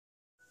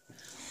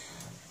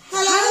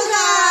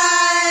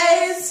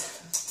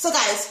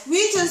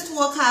just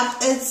woke up.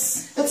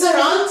 It's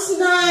around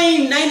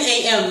 9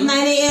 a.m.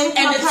 9 a.m.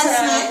 and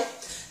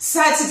it's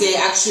Saturday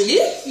actually.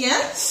 Yeah.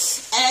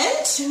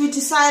 And we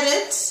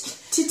decided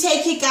to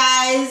take you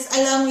guys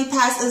along with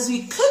us as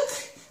we cook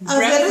a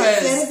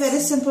very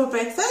simple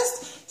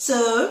breakfast.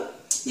 So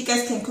you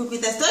guys can cook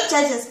with us. Don't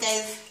judge us,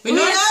 guys. We're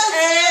not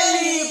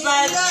early,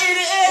 but it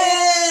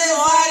is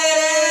what it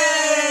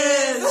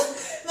is.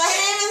 My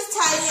name is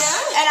Tanya.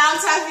 And I'm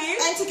Tavi.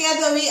 And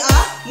together we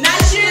are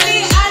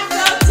Naturally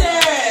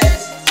Unfiltered.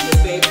 Yes,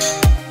 babe.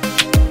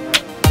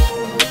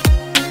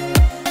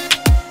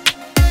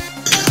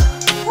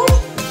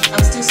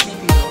 I'm still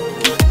sleepy though.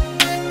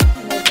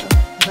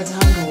 But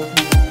hunger woke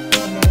me up.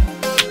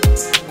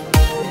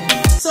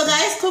 So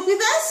guys, cook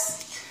with us.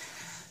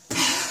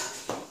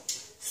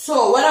 So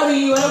what are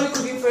we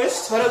cooking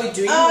first? What are we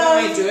doing? What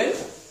am I doing?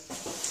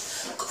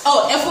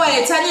 Oh,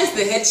 FYI, Tanya is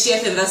the head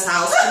chef in this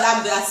house and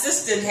I'm the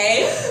assistant,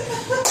 hey?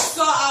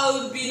 So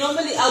I'll be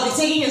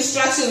taking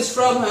instructions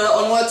from her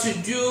on what to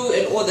do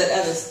and all that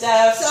other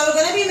stuff. So we're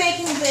gonna be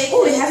making bacon.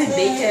 Oh, we're having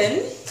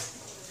bacon.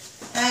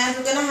 And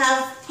we're gonna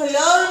have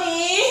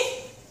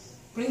polony.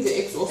 Bring the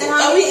eggs also.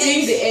 Are we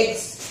doing the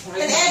eggs?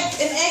 An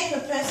egg per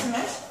person,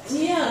 right?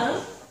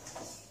 Yeah.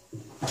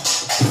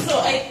 So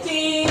I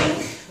think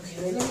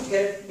let me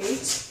get a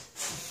plate.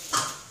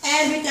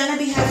 And we're gonna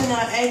be having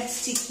our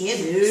eggs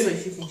together. So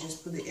if you can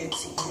just put the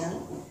eggs in here.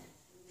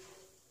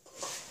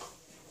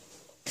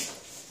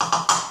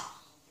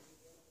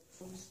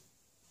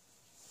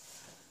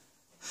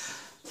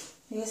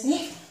 You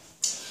see?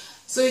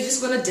 So you're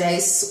just gonna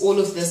dice all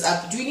of this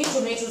up. Do you need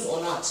tomatoes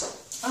or not?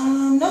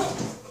 No.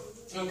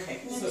 Okay.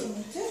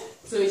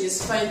 So we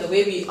just find the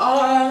way we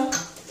are.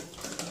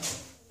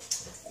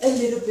 A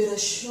little bit of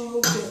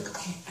sugar.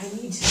 Okay, I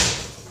need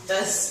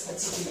this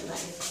particular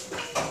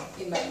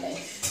knife in my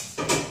life.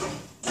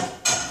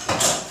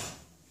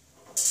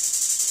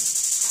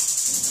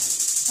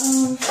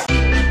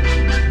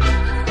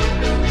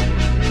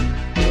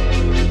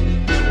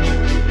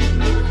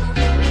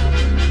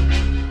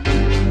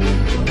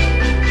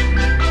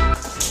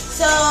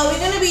 So we're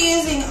going to be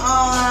using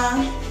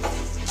our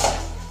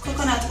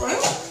coconut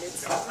oil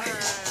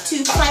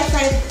to fry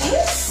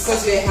things.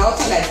 Because we're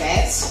healthy like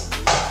that.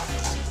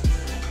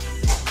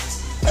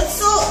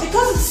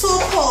 Because it's so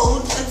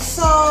cold, it's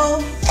so,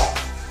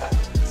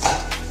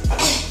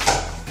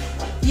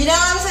 you know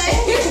what I'm saying?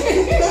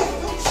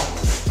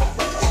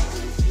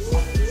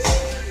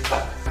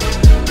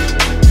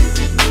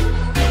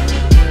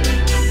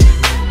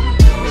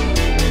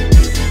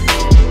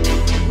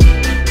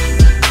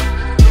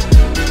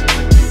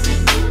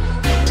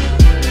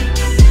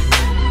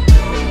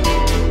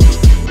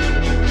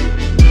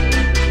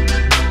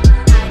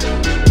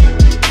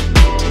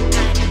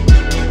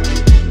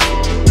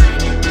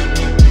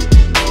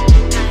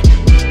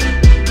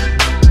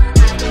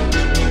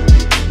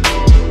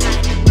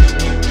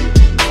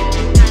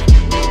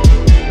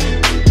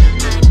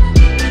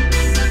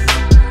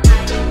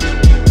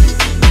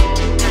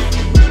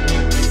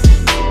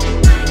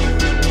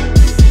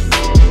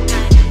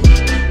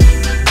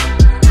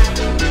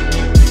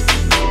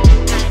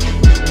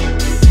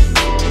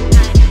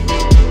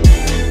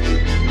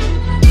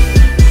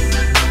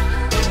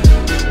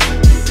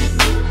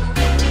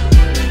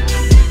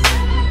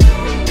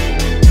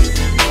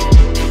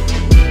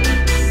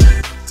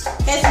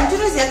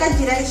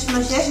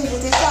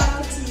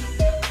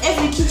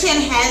 Every kitchen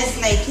has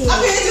like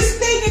just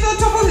playing it on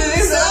top of the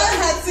list.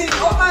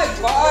 Oh my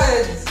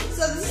god.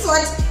 So this is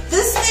what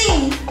this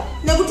thing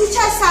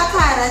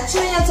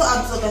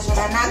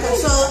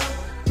so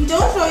we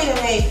don't throw it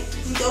away.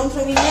 We don't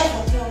throw it away.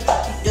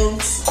 We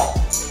don't.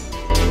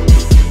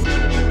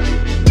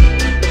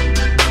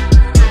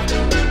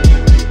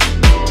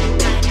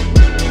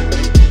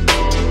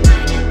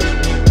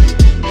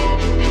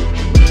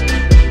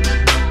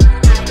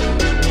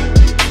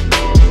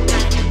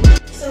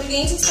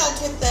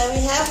 We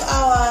have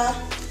our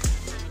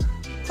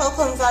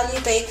Coconut Valley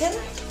bacon,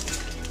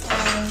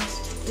 and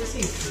this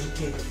is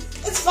bacon.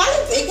 It's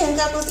Valley bacon,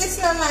 but it's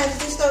not like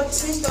this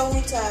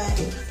don't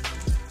time.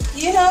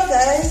 You know,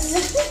 guys.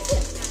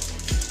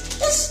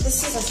 The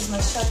scissors is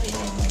my sharp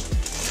anyway.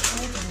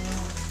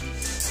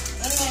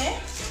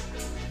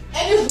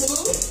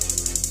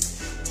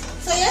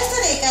 So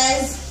yesterday,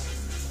 guys,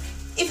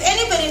 if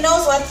anybody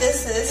knows what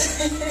this is,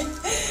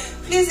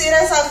 please hit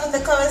us up in the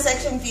comment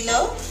section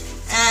below.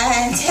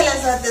 And tell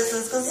us what this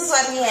is, because this is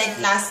what we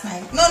had last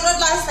night. No, not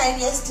last night,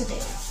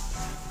 yesterday.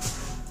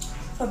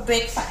 For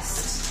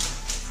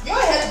breakfast. You know,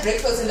 I had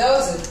breakfast and that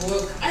was at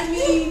work. I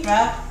mean,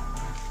 bruh.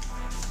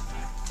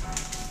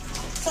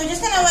 So we're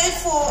just gonna wait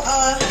for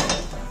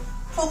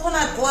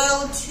coconut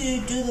oil to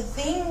do the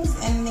things,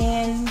 and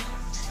then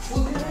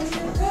we'll be ready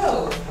to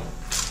go.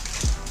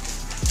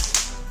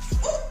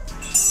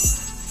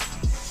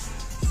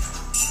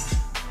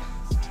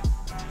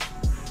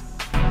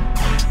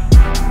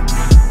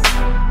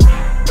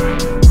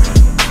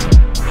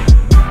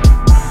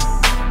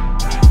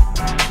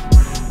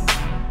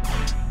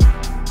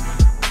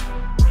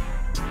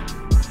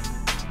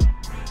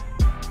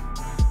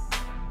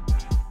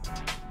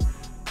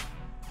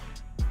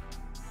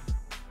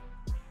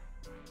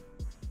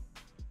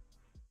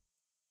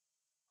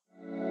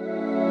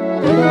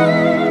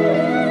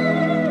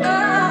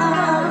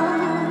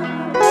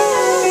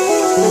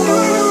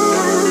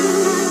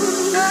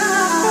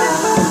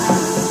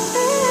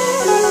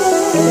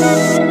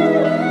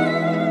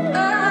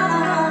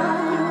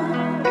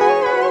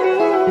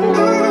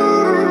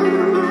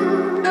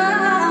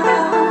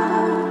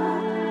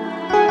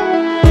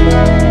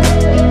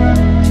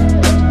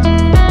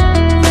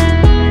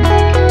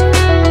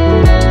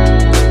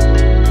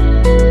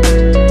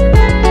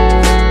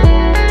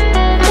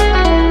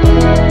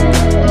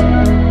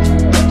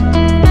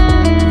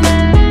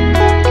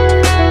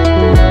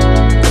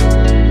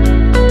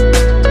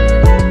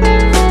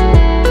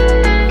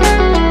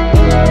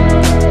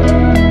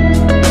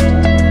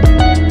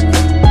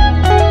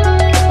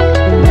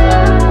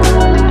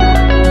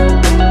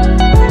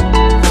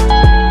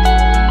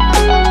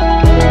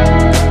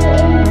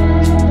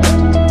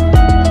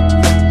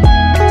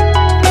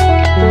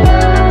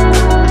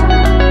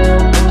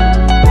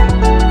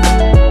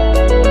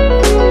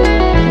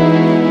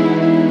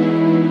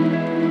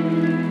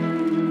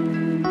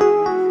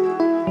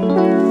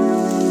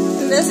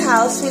 this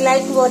house, we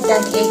like raw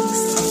duck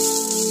eggs.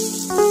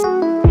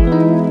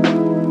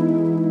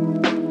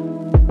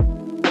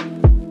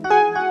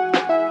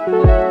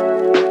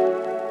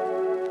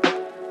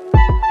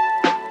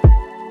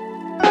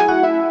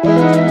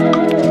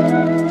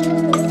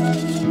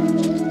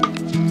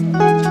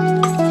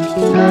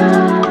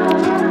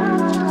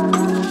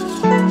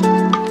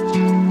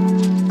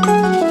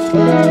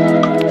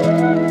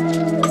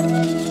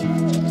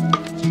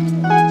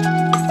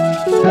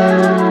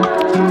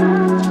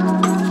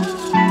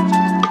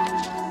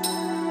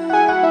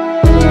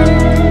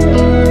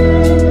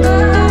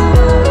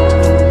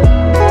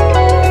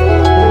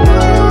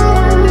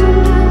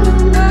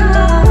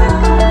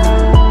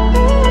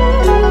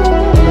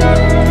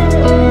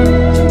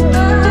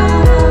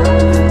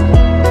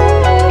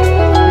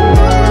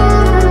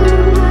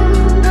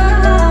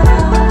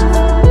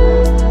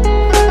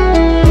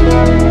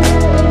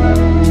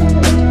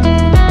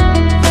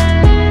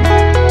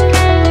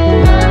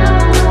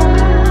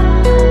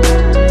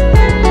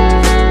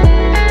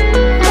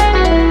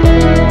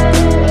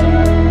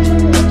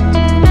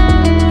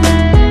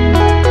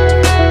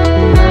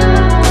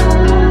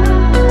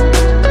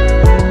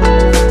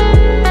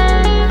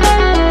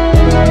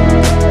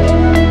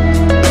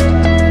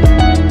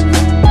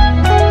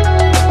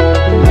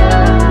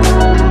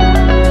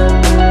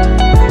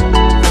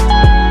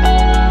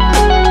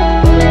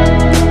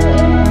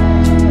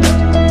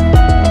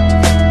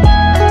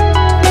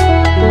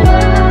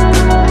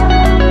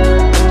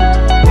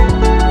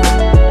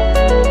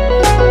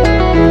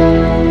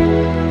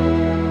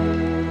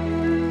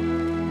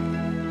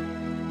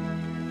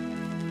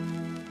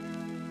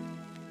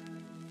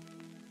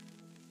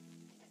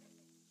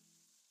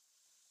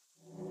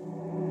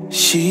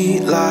 She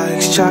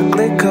likes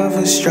chocolate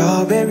covered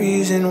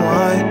strawberries and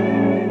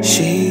wine.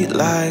 She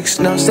likes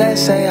notes that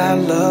say I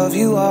love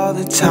you all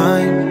the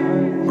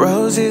time.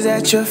 Roses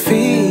at your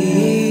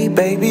feet,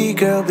 baby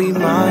girl be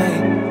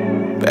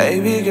mine.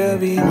 Baby girl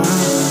be mine.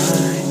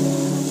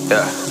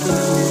 Yeah,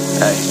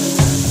 hey.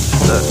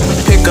 Look,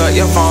 pick up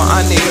your phone,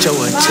 I need your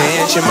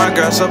attention. My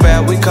girl so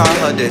bad we call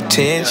her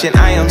detention.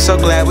 I am so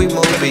glad we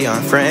moved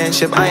beyond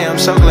friendship. I am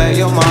so glad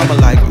your mama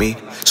like me.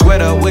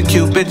 Sweat up with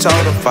Cupid, told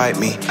her fight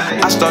me.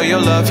 I stole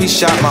your love, he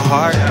shot my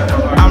heart.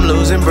 I'm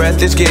losing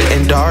breath, it's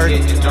getting dark.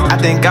 I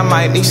think I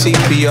might need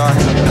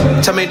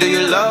CPR. Tell me, do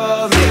you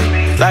love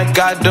me like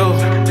I do?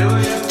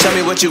 Tell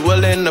me what you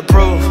willing to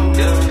prove,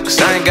 cause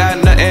I ain't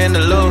got nothing to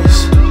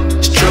lose.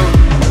 It's true,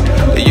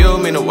 you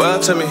mean the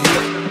world to me.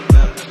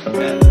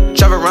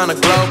 Travel around the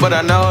globe, but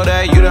I know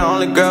that you the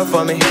only girl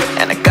for me.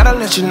 And I gotta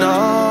let you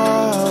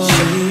know,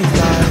 she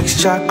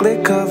likes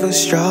chocolate covered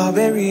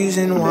strawberries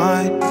and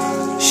wine.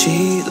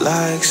 She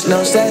likes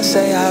notes that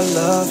say I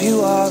love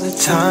you all the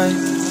time.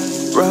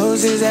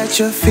 Roses at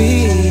your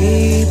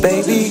feet,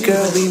 baby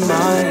girl be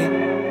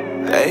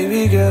mine.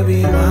 Baby girl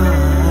be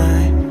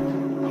mine.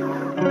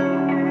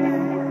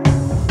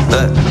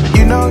 Look,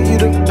 you know you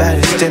the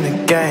baddest in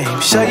the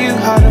game. Show you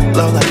how to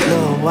blow like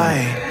Lil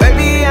Wayne.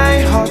 Baby, I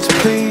ain't hard to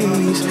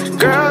please.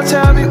 Girl,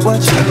 tell me what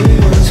you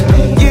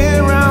need.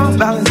 Year-round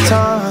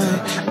Valentine,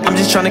 I'm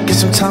just trying to get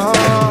some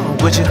time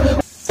with you.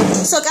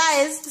 So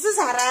guys, this is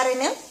Harare,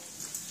 ne?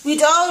 We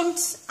don't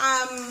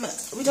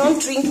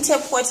drink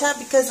tap water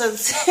because of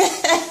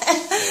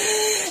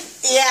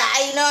yeah,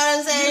 you know what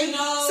I'm saying? You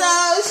know. So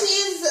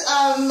she's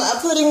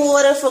putting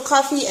water for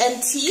coffee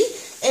and tea,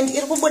 and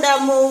the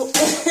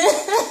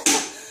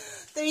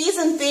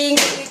reason being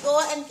we go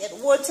and get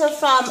water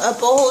from a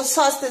borehole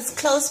source that's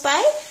close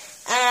by,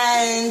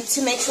 and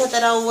to make sure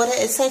that our water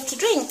is safe to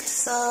drink.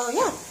 So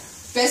yeah,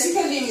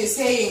 basically we're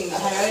saying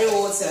Harare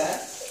water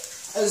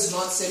is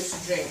not safe to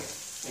drink.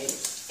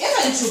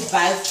 Even to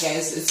bath,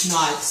 guys, it's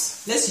not.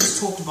 Let's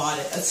just talk about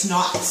it. It's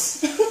not.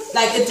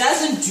 Like, it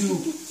doesn't do.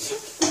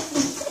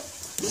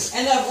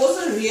 And I've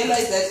also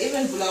realized that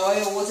even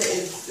Bulawayo water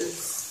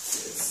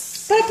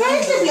is... But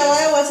apparently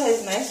Bulawayo water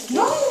is nice.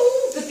 No,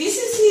 the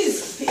BCC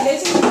is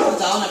letting people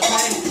down,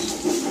 apparently.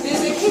 There's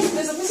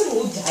a person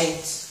who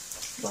died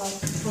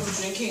from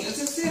drinking.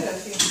 It's a sad, I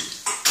think.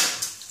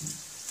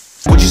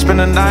 Would you spend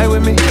the night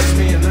with me?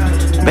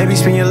 Maybe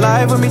spend your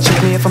life with me.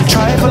 Check me if I'm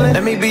trifling.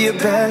 Let me be your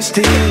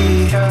bestie.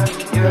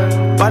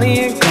 Bonnie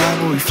and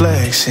Clyde when we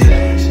flexing.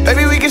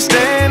 Baby, we can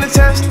stand the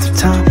test of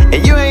time,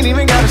 and you ain't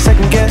even got a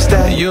second guess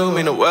that. You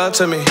mean the world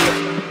to me.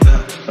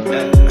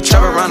 I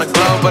travel around the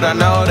globe, but I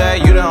know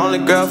that you the only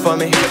girl for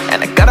me.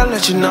 And I gotta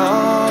let you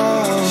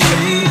know,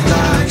 she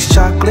likes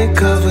chocolate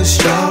covered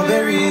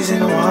strawberries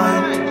and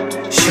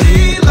wine.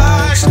 She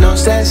likes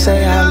notes that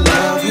say I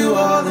love you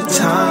all the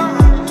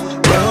time.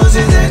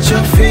 Roses at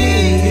your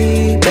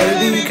feet,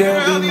 baby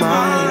girl be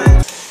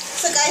mine.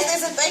 So guys,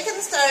 there's a bacon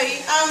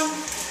story.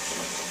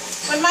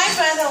 When my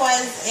brother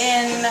was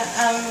in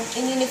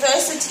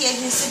university at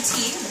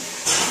UCT,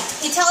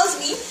 he tells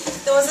me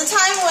there was a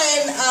time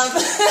when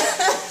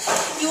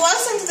he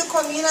walks into the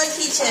communal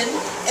kitchen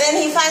and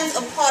then he finds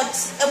a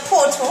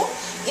portal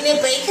in a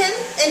bacon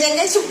and then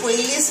gets to boil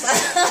this.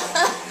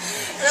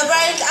 And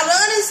apparently, I'm not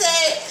gonna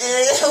say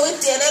who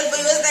did it, but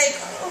he was like,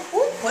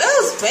 who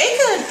Where's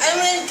bacon? I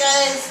mean,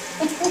 guys.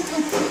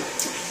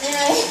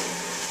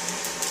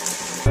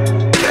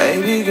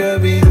 Baby girl,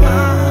 be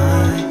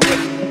mine.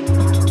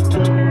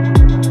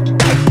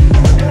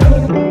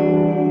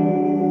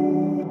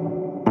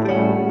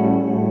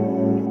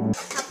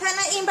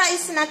 Apana imba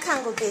isina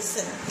kango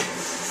bese.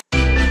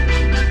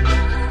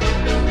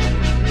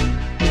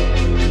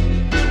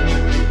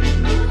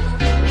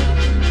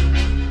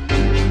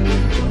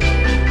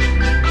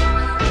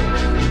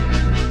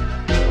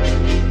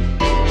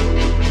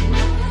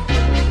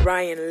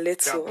 Ryan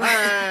Little.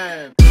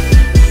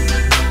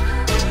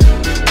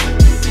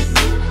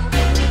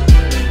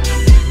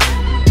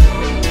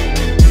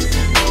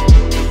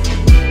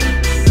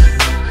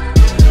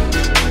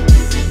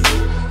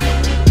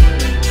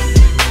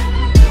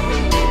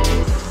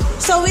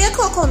 So we are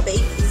Kokom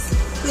babies.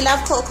 We love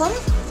Kokom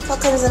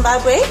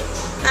Zimbabwe.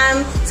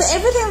 So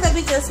everything that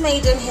we just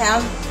made in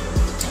here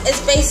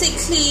is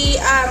basically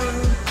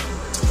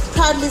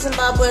proudly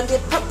Zimbabwean.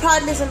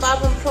 Proudly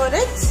Zimbabwean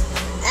products.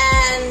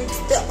 And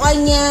the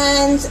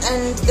onions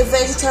and the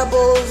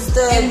vegetables,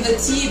 and the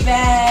tea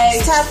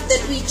bags, stuff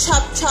that we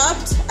chopped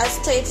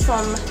straight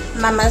from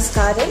Mama's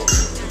garden.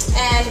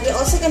 And we're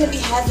also going to be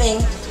having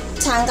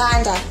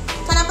tanganda.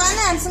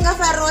 Kanapana and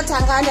Singapore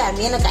tanganda,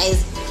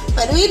 guys.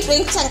 But we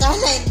drink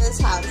tanganda in this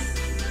house.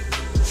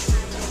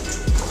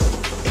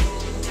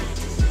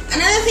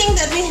 Another thing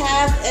that we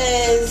have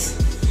is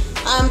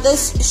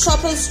this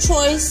Shopper's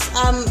Choice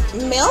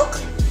milk.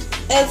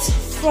 It's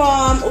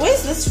from,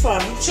 where's this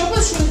from?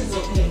 Shopper's Choice is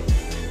okay.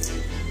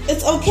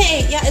 It's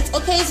okay, yeah, it's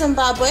okay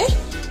Zimbabwe.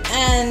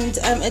 And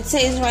it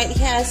says right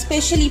here,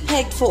 specially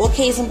packed for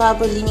OK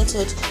Zimbabwe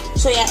Limited.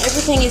 So yeah,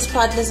 everything is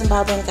proudly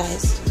Zimbabwean,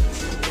 guys.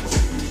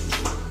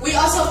 We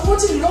are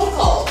supporting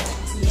local.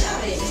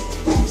 Yeah.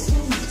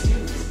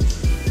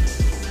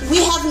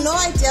 We have no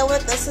idea where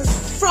this is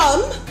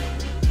from,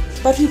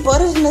 but we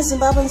bought it in a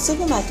Zimbabwean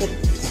supermarket.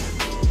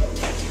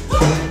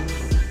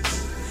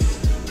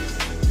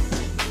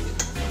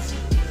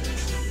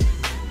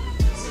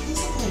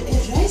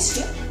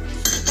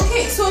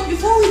 Okay, so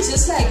before we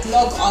just like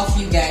log off,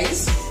 you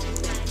guys,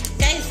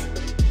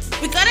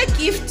 we got a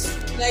gift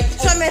like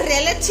from a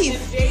relative.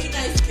 Very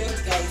nice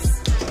gift, guys.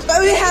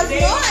 But we have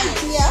no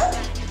idea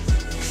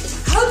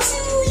how to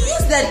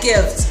use that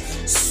gift.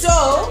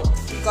 So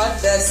we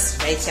got this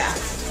right here.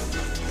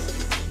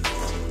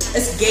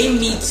 It's game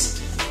meat,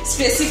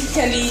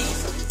 specifically.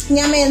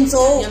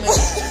 Nyamenzo.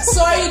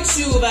 Sorry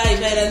to buy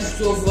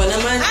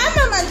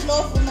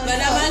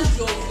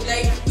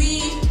like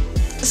we.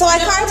 So I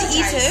can't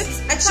eat it.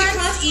 She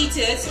can't eat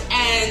it,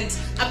 and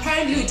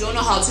apparently we don't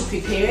know how to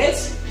prepare it.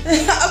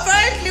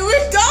 Apparently we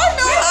don't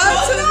know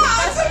how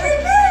to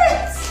prepare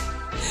it.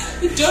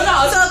 We don't know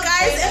how so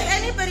guys, if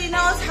anybody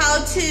knows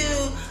how to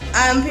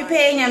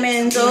prepare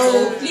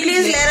nyamenzo,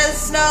 please let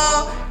us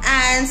know.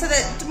 And so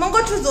that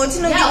Mongo to the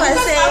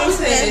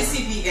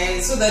recipe,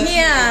 guys. So that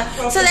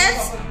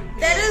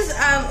that is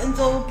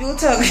the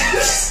builder.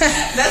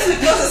 That's the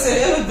closest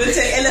we've ever built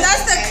an elephant.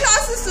 That's the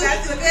closest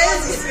we've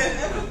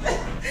ever.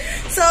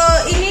 So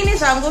inini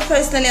jango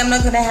personally, I'm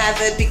not gonna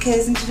have it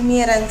because so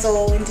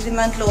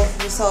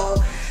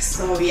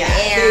yeah,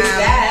 there's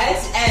that.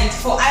 And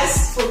for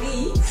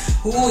me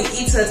who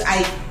eats it,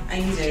 I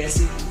need a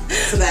recipe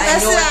so that I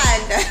know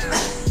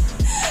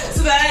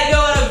so that I know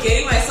what I'm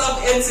getting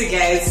myself into,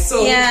 guys.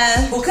 So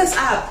yeah, hook us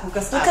up. Let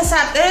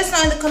us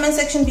know in the comment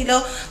section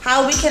below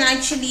how we can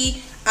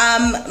actually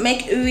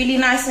make it really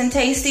nice and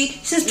tasty.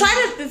 She's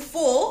tried it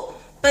before,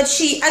 but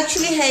she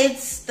actually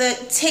hates the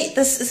taste.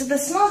 Is it the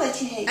smell that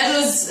she hates?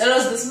 It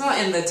was the smell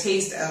and the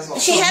taste as well.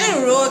 She had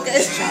it raw,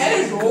 guys. She had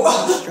it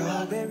raw.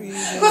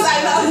 Because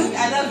I love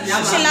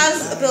nyama. She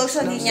loves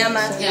bilshani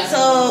nyama. Yeah.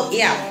 So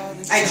yeah,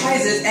 I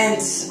tried it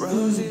and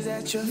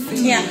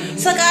yeah.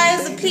 So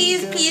guys,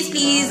 please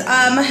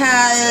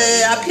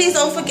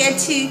don't forget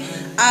to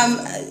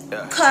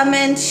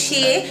comment,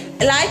 share,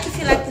 like if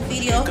you like the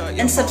video,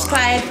 and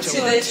subscribe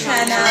to the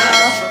channel.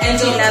 And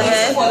don't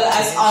forget to follow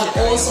us on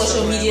all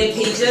social media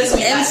pages.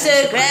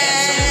 Instagram.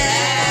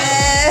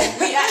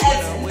 We are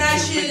at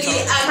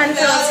Naturally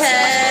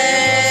Unfiltered.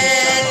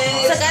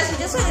 So guys, we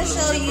just want to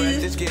show you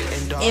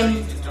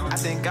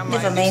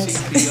never mind.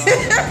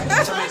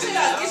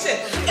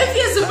 If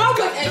you're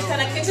Zimbabwean and can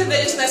I kitchen the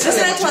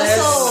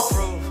international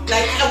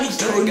like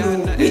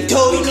we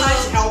don't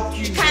help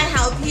you. Can't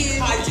help you.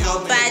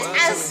 But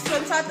as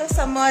from South of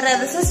Samora,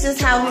 this is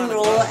just how we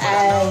roll.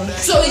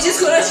 So we're just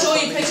gonna show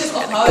you pictures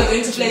of how we're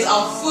going to place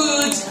our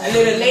food a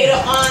little later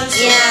on.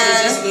 So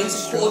we're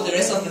just going to call the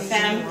rest of the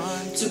fam.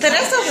 The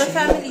rest of the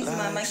families,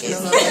 mama, like the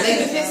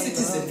first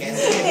citizen, guys.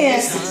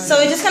 Yes. So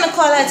we're just gonna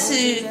call her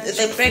to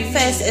the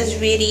breakfast is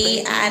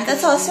ready, and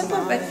that's our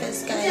simple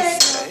breakfast,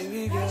 guys.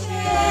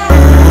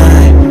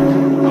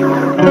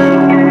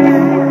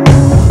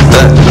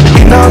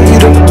 You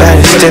the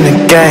best in the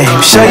game.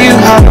 Show you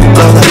how to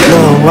blow like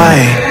Lil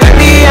Wayne.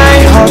 Baby,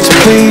 I ain't hard to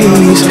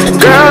please.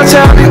 Girl,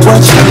 tell me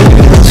what you need.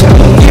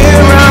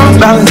 Year round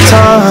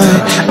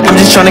Valentine. I'm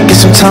just trying to get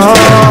some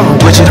time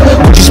with you.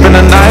 Would you spend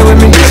the night with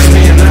me?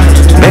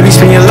 Maybe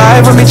spend your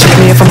life with me. Check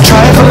me if I'm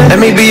trifling, let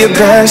me be your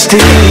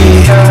bestie.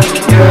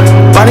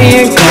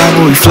 Bonnie and Clyde,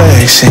 we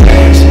flexing.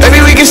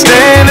 Maybe we can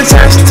stand the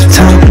test of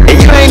time, and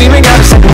you ain't even gotta